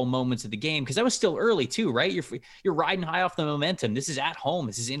those lull moments of the game, because that was still early too, right? You're riding high off the momentum. This is at home.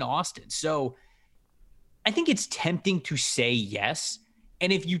 This is in Austin. So I think it's tempting to say yes.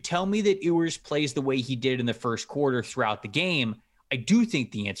 And if you tell me that Ewers plays the way he did in the first quarter throughout the game, I do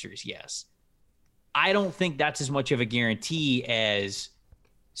think the answer is yes. I don't think that's as much of a guarantee as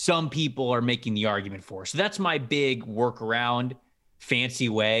some people are making the argument for. So that's my big workaround, fancy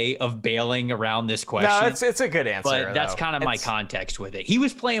way of bailing around this question. No, it's a good answer. But that's kind of my context with it. He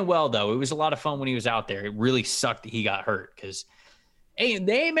was playing well, though. It was a lot of fun when he was out there. It really sucked that he got hurt because there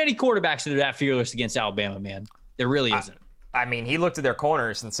ain't many quarterbacks that are that fearless against Alabama, man. There really isn't. I mean, he looked at their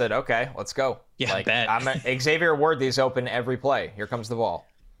corners and said, okay, let's go. Yeah, I bet. Xavier Worthy's open every play. Here comes the ball.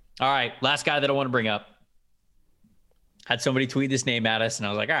 All right, last guy that I want to bring up. Had somebody tweet this name at us, and I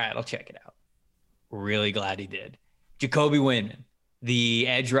was like, all right, I'll check it out. Really glad he did. Jacoby Windman, the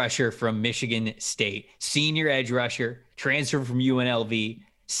edge rusher from Michigan State, senior edge rusher, transferred from UNLV,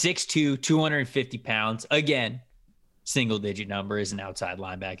 6'2", 250 pounds. Again, single-digit number as an outside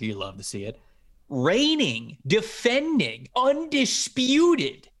linebacker. You love to see it. Reigning, defending,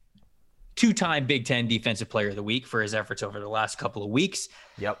 undisputed two-time Big Ten Defensive Player of the Week for his efforts over the last couple of weeks.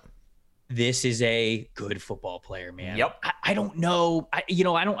 Yep. This is a good football player, man. Yep. I don't know. I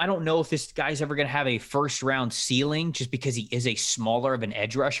don't know if this guy's ever going to have a first round ceiling just because he is a smaller of an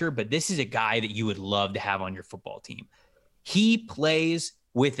edge rusher, but this is a guy that you would love to have on your football team. He plays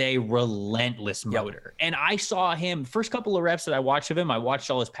with a relentless motor. And I saw him first couple of reps that I watched of him. I watched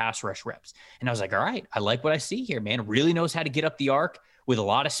all his pass rush reps and I was like, all right, I like what I see here, man. Really knows how to get up the arc with a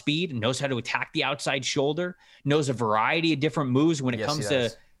lot of speed and knows how to attack the outside shoulder, knows a variety of different moves when it comes to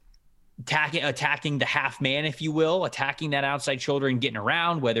attacking the half man, if you will, attacking that outside shoulder and getting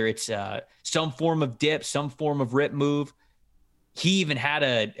around, whether it's some form of dip, some form of rip move. He even had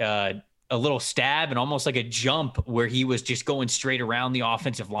a little stab and almost like a jump where he was just going straight around the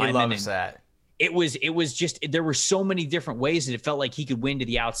offensive lineman. He loves that. It was just, there were so many different ways that it felt like he could win to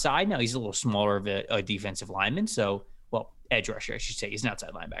the outside. Now he's a little smaller of a defensive lineman. So, well, edge rusher, I should say. He's an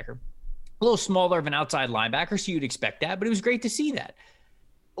outside linebacker. A little smaller of an outside linebacker, so you'd expect that, but it was great to see that.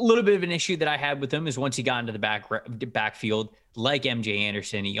 A little bit of an issue that I had with him is once he got into the backfield, like MJ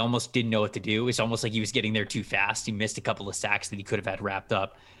Anderson, he almost didn't know what to do. It's almost like he was getting there too fast. He missed a couple of sacks that he could have had wrapped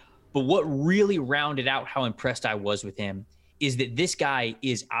up. But what really rounded out how impressed I was with him is that this guy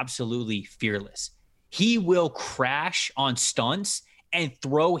is absolutely fearless. He will crash on stunts and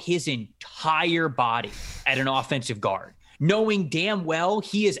throw his entire body at an offensive guard, knowing damn well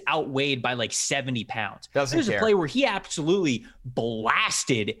he is outweighed by like 70 pounds. There's a play where he absolutely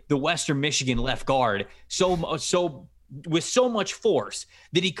blasted the Western Michigan left guard with so much force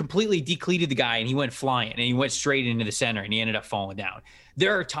that he completely decleated the guy and he went flying and he went straight into the center and he ended up falling down.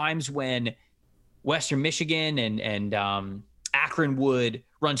 There are times when Western Michigan and Akron would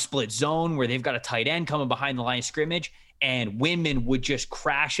run split zone where they've got a tight end coming behind the line of scrimmage, and Windman would just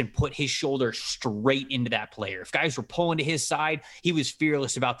crash and put his shoulder straight into that player. If guys were pulling to his side, he was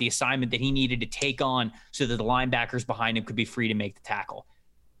fearless about the assignment that he needed to take on so that the linebackers behind him could be free to make the tackle.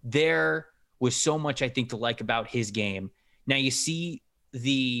 There was so much, I think, to like about his game. Now you see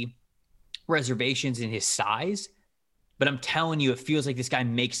the reservations in his size, but I'm telling you, it feels like this guy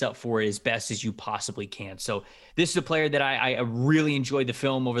makes up for it as best as you possibly can. So this is a player that I really enjoyed the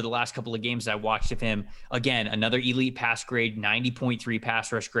film over the last couple of games I watched of him. Again, another elite pass grade, 90.3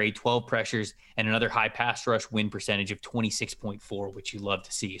 pass rush grade, 12 pressures, and another high pass rush win percentage of 26.4, which you love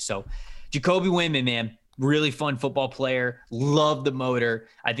to see. So Jacoby Windman, man, really fun football player. Love the motor.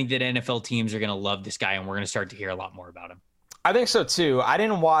 I think that NFL teams are going to love this guy, and we're going to start to hear a lot more about him. I think so too. I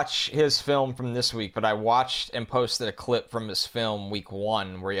didn't watch his film from this week, but I watched and posted a clip from his film week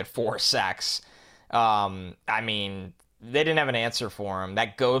 1 where he had 4 sacks. I mean, they didn't have an answer for him.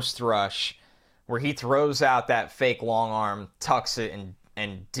 That ghost rush where he throws out that fake long arm, tucks it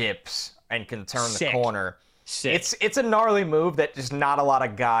and dips and can turn the corner. It's a gnarly move that just not a lot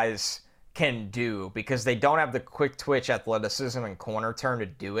of guys can do because they don't have the quick twitch athleticism and corner turn to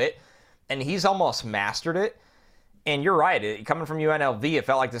do it. And he's almost mastered it. And you're right. Coming from UNLV, it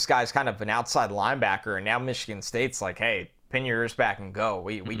felt like this guy's kind of an outside linebacker. And now Michigan State's like, hey, pin your ears back and go.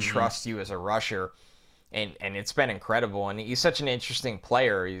 We trust you as a rusher. And it's been incredible. And he's such an interesting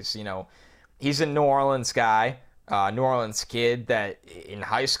player. He's a New Orleans guy, New Orleans kid that in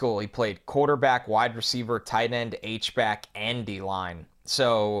high school he played quarterback, wide receiver, tight end, H-back, and D-line.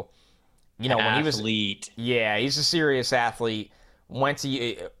 So, when he was... Yeah, he's a serious athlete. Went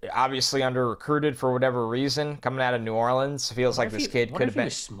to, obviously under recruited for whatever reason, coming out of New Orleans. Feels like this kid could have been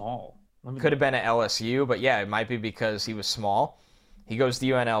small. Could have been at LSU, but yeah, it might be because he was small. He goes to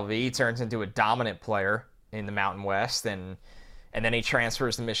UNLV, turns into a dominant player in the Mountain West, and then he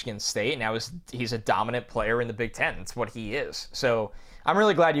transfers to Michigan State. Now he's a dominant player in the Big Ten. That's what he is. So I'm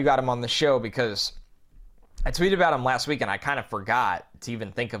really glad you got him on the show because I tweeted about him last week, and I kind of forgot to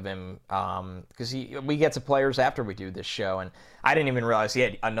even think of him because we get to players after we do this show, and I didn't even realize he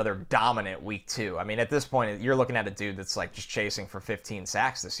had another dominant week 2. I mean, at this point, you're looking at a dude that's like just chasing for 15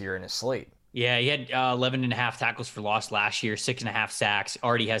 sacks this year in his sleep. Yeah, he had 11 and a half tackles for loss last year, 6.5 sacks,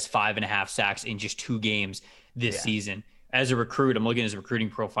 already has 5.5 sacks in just 2 games this season. As a recruit, I'm looking at his recruiting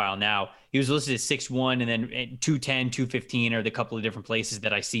profile now. He was listed as 6'1", and then 210, 215 are the couple of different places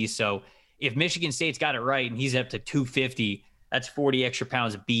that I see. So if Michigan State's got it right and he's up to 250, that's 40 extra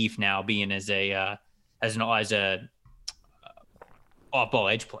pounds of beef now being as an off-ball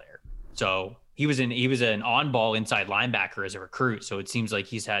edge player. So he was an on-ball inside linebacker as a recruit. So it seems like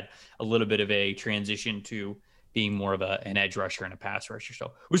he's had a little bit of a transition to being more of an edge rusher and a pass rusher. So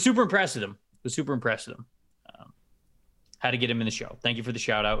it was super impressed with him. How to get him in the show. Thank you for the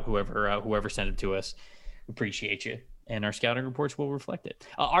shout out, whoever sent it to us. Appreciate you. And our scouting reports will reflect it.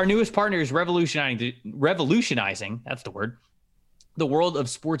 Our newest partner is revolutionizing, that's the word, the world of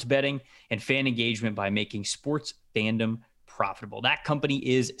sports betting and fan engagement by making sports fandom profitable. That company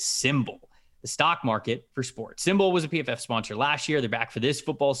is SimBull, the stock market for sports. SimBull was a PFF sponsor last year. They're back for this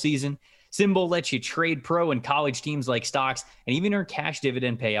football season. SimBull lets you trade pro and college teams like stocks and even earn cash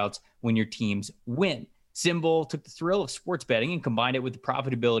dividend payouts when your teams win. SimBull took the thrill of sports betting and combined it with the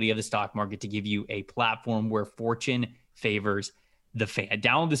profitability of the stock market to give you a platform where fortune favors the fan.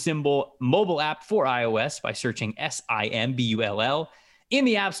 Download the SimBull mobile app for iOS by searching SIMBULL in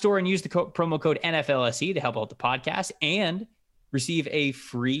the App Store and use the promo code NFLSE to help out the podcast and receive a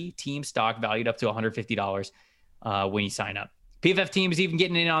free team stock valued up to $150 when you sign up. PFF team is even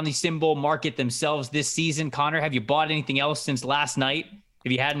getting in on the SimBull market themselves this season. Connor, have you bought anything else since last night?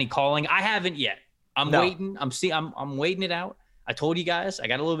 Have you had any calling? I haven't yet. I'm waiting. I'm waiting it out. I told you guys I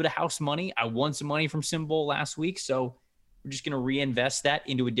got a little bit of house money. I won some money from SimBull last week, so we're just going to reinvest that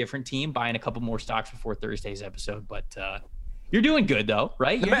into a different team, buying a couple more stocks before Thursday's episode. But you're doing good though,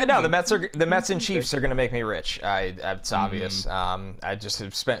 right? The Mets and Chiefs are going to make me rich. It's obvious. I just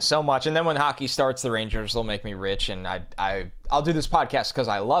have spent so much, and then when hockey starts, the Rangers will make me rich, and I'll do this podcast because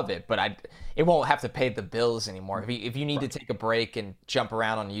I love it, but it won't have to pay the bills anymore. If you need to take a break and jump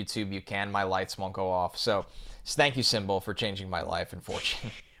around on YouTube, you can. My lights won't go off. So thank you, SimBull, for changing my life and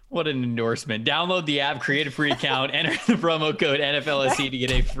fortune. What an endorsement. Download the app, create a free account, enter the promo code NFLSE to get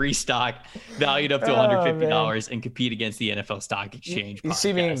a free stock valued up to $150 and compete against the NFL Stock Exchange. You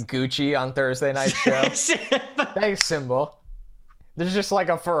see me in Gucci on Thursday night show? Thanks, SimBull. There's just like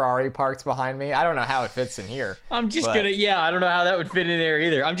a Ferrari parked behind me. I don't know how it fits in here. I don't know how that would fit in there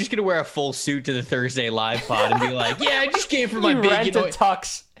either. I'm just going to wear a full suit to the Thursday live pod and be like, yeah, I just came for my big rent a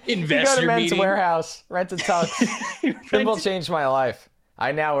tux. Investor you go to meeting. Men's Warehouse, rent a tux. SimBull changed my life.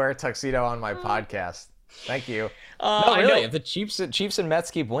 I now wear a tuxedo on my podcast. Thank you. No, really, if the Chiefs and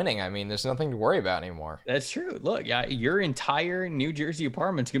Mets keep winning, I mean, there's nothing to worry about anymore. That's true. Look, your entire New Jersey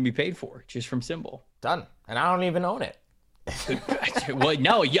apartment's going to be paid for just from SimBull. Done. And I don't even own it. Well,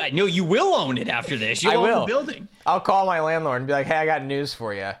 no, you will own it after this. You'll own the building. I'll call my landlord and be like, "Hey, I got news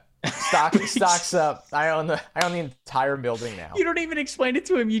for you. Stocks up. I own the entire building now." You don't even explain it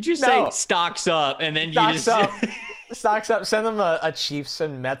to him. You just say stocks up, and then stocks up. Stocks up. Send them a Chiefs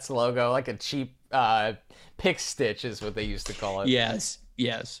and Mets logo, like a cheap pick stitch is what they used to call it. Yes.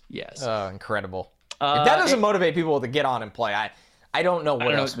 Oh, incredible. If that doesn't motivate people to get on and play, I don't know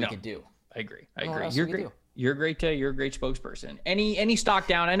what else we could do. I agree. You're great. You're a great spokesperson. Any stock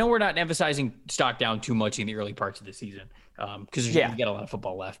down? I know we're not emphasizing stock down too much in the early parts of the season because we get a lot of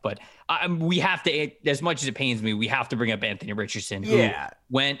football left. But we have to, as much as it pains me, we have to bring up Anthony Richardson, who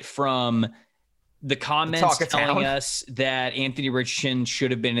went from the comments telling us that Anthony Richardson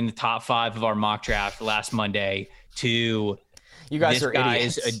should have been in the top 5 of our mock draft last Monday to you guys this are guy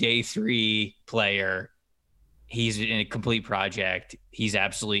idiots. is a day 3 player. He's in a complete project. He's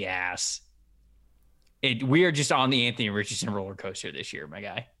absolutely ass. We are just on the Anthony Richardson roller coaster this year, my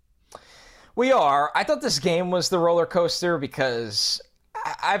guy. We are. I thought this game was the roller coaster because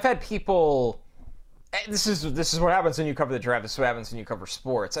I've had people. This is what happens when you cover the draft. This is what happens when you cover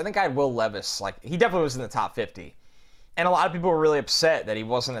sports. I think I had Will Levis. Like, he definitely was in the top 50, and a lot of people were really upset that he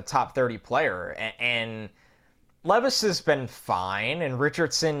wasn't a top 30 player. And Levis has been fine, and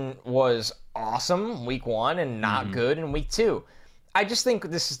Richardson was awesome week 1 and not good in week 2. I just think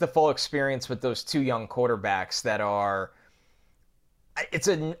this is the full experience with those 2 young quarterbacks that are it's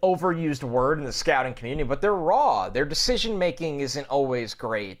an overused word in the scouting community, but they're raw. Their decision-making isn't always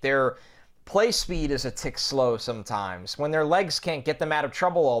great. Their play speed is a tick slow sometimes. When their legs can't get them out of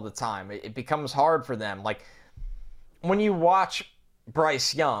trouble all the time, it becomes hard for them. Like, when you watch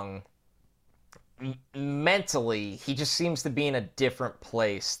Bryce Young, mentally, he just seems to be in a different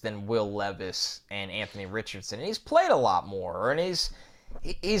place than Will Levis and Anthony Richardson. And he's played a lot more, and he's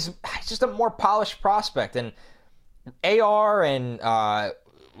just a more polished prospect. And AR and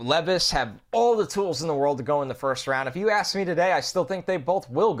Levis have all the tools in the world to go in the first round. If you ask me today, I still think they both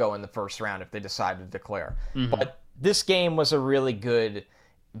will go in the first round if they decide to declare. Mm-hmm. But this game was a really good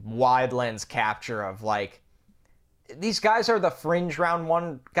wide lens capture of, like, these guys are the fringe round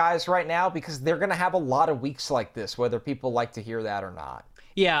one guys right now because they're going to have a lot of weeks like this, whether people like to hear that or not.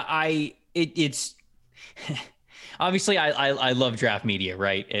 Yeah, it's obviously I love draft media,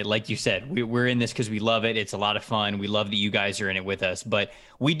 right? Like you said, we're in this because we love it. It's a lot of fun. We love that you guys are in it with us, but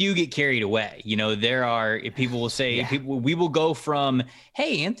we do get carried away. You know, there are people will say, we will go from,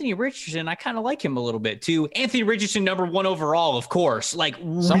 hey, Anthony Richardson, I kind of like him a little bit, to Anthony Richardson number 1 overall, of course, like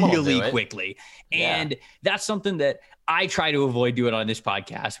really quickly. And that's something that I try to avoid doing on this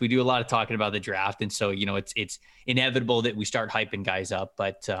podcast. We do a lot of talking about the draft. And so, you know, it's inevitable that we start hyping guys up.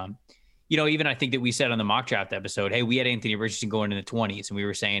 But, you know, even I think that we said on the mock draft episode, hey, we had Anthony Richardson going in the 20s. And we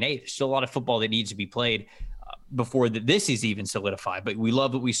were saying, hey, there's still a lot of football that needs to be played before this is even solidified. But we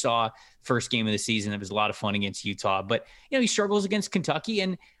love what we saw first game of the season. It was a lot of fun against Utah. But, you know, he struggles against Kentucky.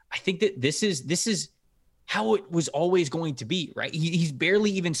 And I think that this is how it was always going to be, right? He's barely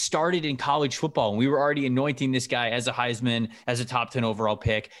even started in college football, and we were already anointing this guy as a Heisman, as a top 10 overall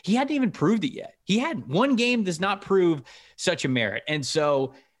pick. He hadn't even proved it yet. He had one game does not prove such a merit. And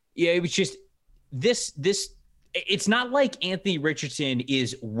so, yeah, it was just this. It's not like Anthony Richardson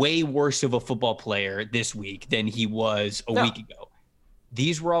is way worse of a football player this week than he was a week ago.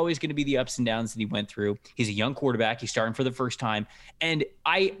 These were always going to be the ups and downs that he went through. He's a young quarterback. He's starting for the first time. And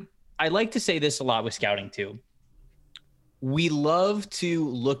I like to say this a lot with scouting too. We love to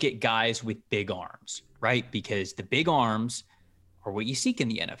look at guys with big arms, right? Because the big arms are what you seek in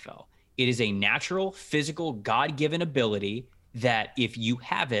the NFL. It is a natural, physical, God-given ability that if you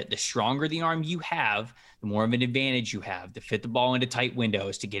have it, the stronger the arm you have, the more of an advantage you have to fit the ball into tight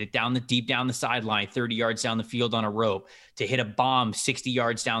windows, to get it deep down the sideline, 30 yards down the field on a rope, to hit a bomb 60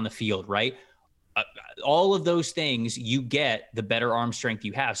 yards down the field, right? All of those things, you get the better arm strength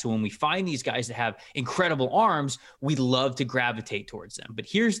you have. So when we find these guys that have incredible arms, we love to gravitate towards them. But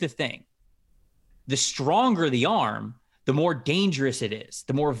here's the thing. The stronger the arm, the more dangerous it is,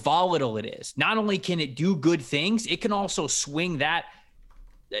 the more volatile it is. Not only can it do good things, it can also swing that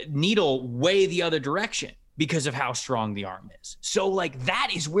needle way the other direction because of how strong the arm is. So, like,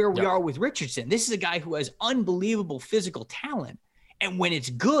 that is where we are with Richardson. This is a guy who has unbelievable physical talent. And when it's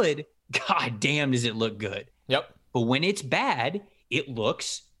good, God damn, does it look good. Yep. But when it's bad, it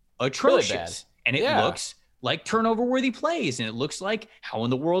looks atrocious. Really bad. And it looks like turnover-worthy plays. And it looks like, how in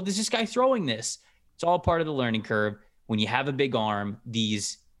the world is this guy throwing this? It's all part of the learning curve. When you have a big arm,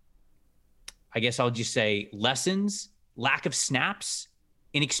 these, I guess I'll just say, lessons, lack of snaps,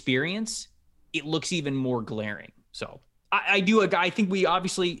 inexperience, it looks even more glaring. So I think we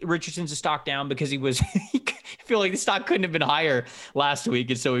obviously, Richardson's a stock down because he was, I feel like the stock couldn't have been higher last week.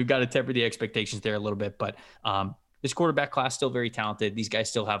 And so we've got to temper the expectations there a little bit. But this quarterback class still very talented. These guys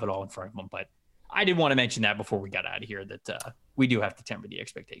still have it all in front of them. But I did want to mention that before we got out of here, that we do have to temper the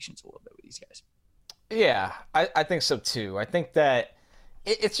expectations a little bit with these guys. Yeah, I think so too. I think that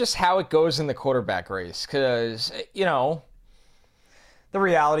it's just how it goes in the quarterback race because, you know, the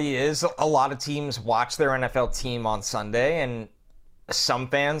reality is a lot of teams watch their NFL team on Sunday, and some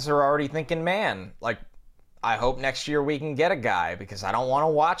fans are already thinking, man, like, I hope next year we can get a guy because I don't want to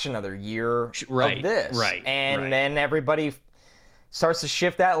watch another year of this. Right. And then everybody starts to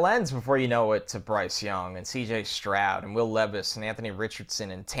shift that lens before you know it to Bryce Young and C.J. Stroud and Will Levis and Anthony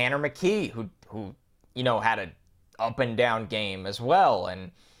Richardson and Tanner McKee, who you know, had an up and down game as well,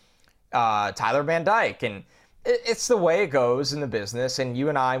 and Tyler Van Dyke. And it's the way it goes in the business, and you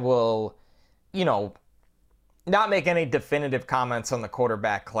and I will, you know, not make any definitive comments on the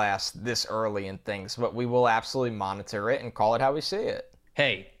quarterback class this early in things, but we will absolutely monitor it and call it how we see it.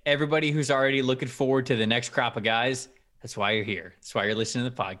 Hey, everybody who's already looking forward to the next crop of guys, that's why you're here. That's why you're listening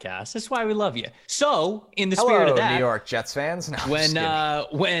to the podcast. That's why we love you. So, in the spirit of that, New York Jets fans,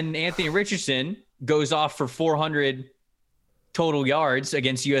 when Anthony Richardson goes off for 400 total yards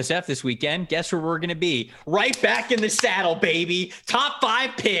against USF this weekend, guess where we're going to be? Right back in the saddle, baby. Top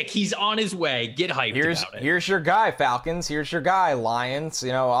 5 pick. He's on his way. Get hyped about it. Here's your guy, Falcons. Here's your guy, Lions.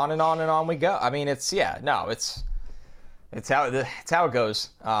 You know, on and on and on we go. I mean, It's how it goes.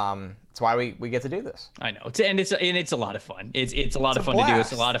 It's why we get to do this. I know, it's a lot of fun. It's a lot of fun to do.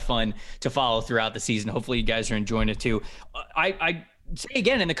 It's a lot of fun to follow throughout the season. Hopefully, you guys are enjoying it too. I say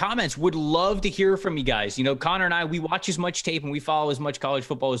again in the comments, would love to hear from you guys. You know, Connor and I, we watch as much tape and we follow as much college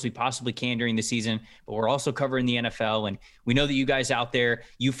football as we possibly can during the season, but we're also covering the NFL. And we know that you guys out there,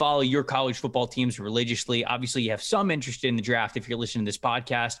 you follow your college football teams religiously. Obviously, you have some interest in the draft if you're listening to this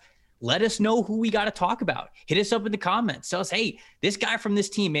podcast. Let us know who we got to talk about. Hit us up in the comments. Tell us, hey, this guy from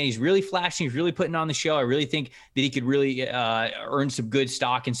this team, man, he's really flashing. He's really putting on the show. I really think that he could really earn some good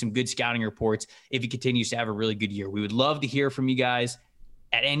stock and some good scouting reports if he continues to have a really good year. We would love to hear from you guys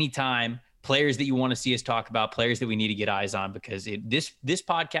at any time. Players that you want to see us talk about, players that we need to get eyes on, because this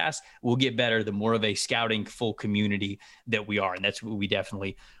podcast will get better the more of a scouting full community that we are. And that's what we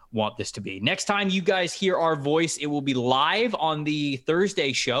definitely want this to be. Next time you guys hear our voice, it will be live on the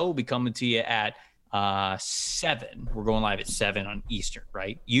Thursday show. We'll be coming to you at 7. We're going live at 7 on Eastern,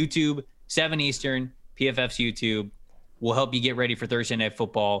 right? YouTube, 7 Eastern, PFF's YouTube. We'll help you get ready for Thursday Night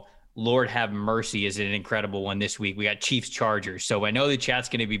Football. Lord have mercy, is it an incredible one this week. We got Chiefs Chargers. So I know the chat's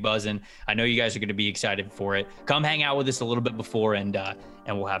going to be buzzing. I know you guys are going to be excited for it. Come hang out with us a little bit before and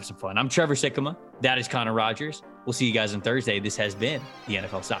we'll have some fun. I'm Trevor Sikkema. That is Connor Rogers. We'll see you guys on Thursday. This has been the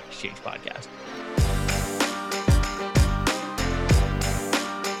NFL Stock Exchange Podcast.